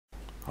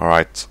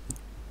Alright,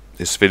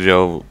 this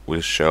video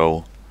will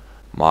show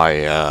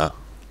my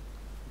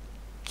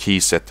key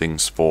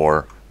settings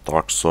for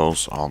Dark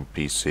Souls on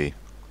PC.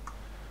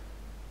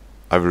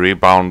 I've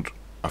rebound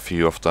a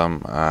few of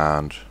them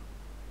and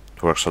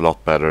it works a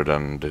lot better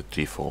than the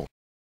default.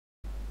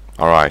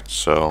 Alright,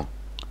 so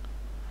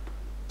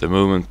the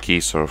movement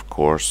keys are of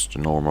course the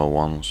normal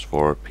ones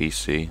for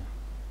PC.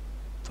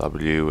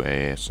 W,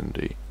 A, S and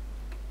D.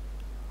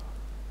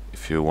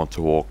 If you want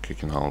to walk you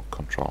can hold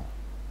Control.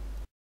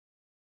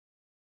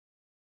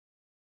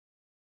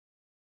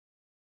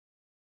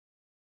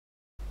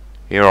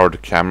 Here are the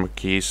camera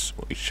keys,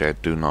 which I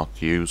do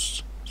not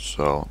use,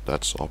 so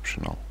that's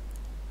optional.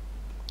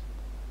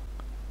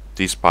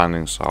 These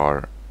bindings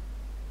are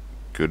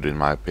good in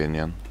my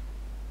opinion.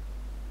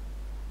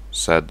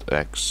 Z,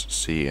 X,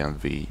 C and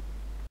V.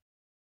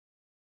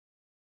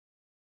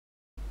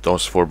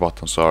 Those four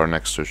buttons are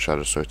next to each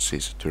other so it's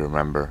easy to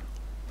remember.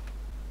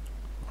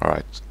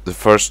 Alright, the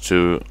first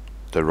two,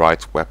 the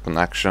right weapon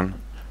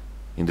action.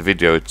 In the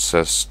video it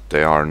says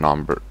they are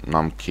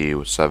num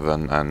key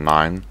 7 and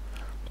 9.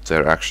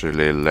 They're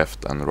actually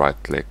left and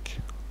right click.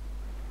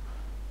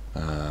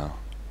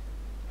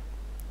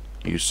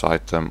 Use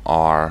item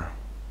R.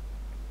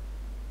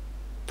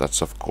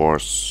 That's of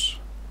course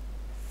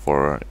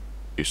for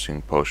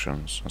using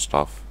potions and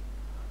stuff.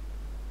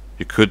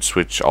 You could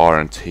switch R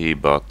and T,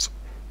 but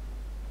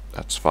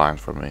that's fine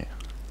for me.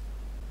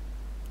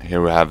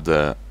 Here we have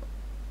the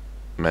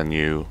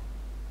menu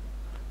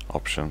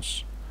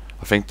options.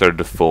 I think they're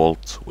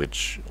default,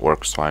 which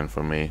works fine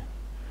for me.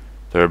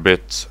 They're a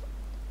bit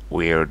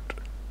weird,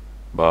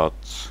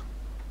 but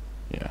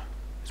yeah,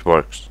 it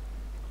works.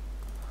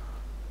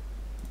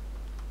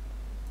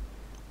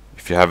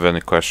 If you have any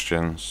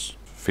questions,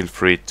 feel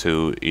free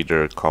to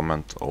either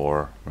comment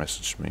or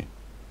message me.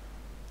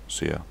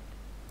 See ya.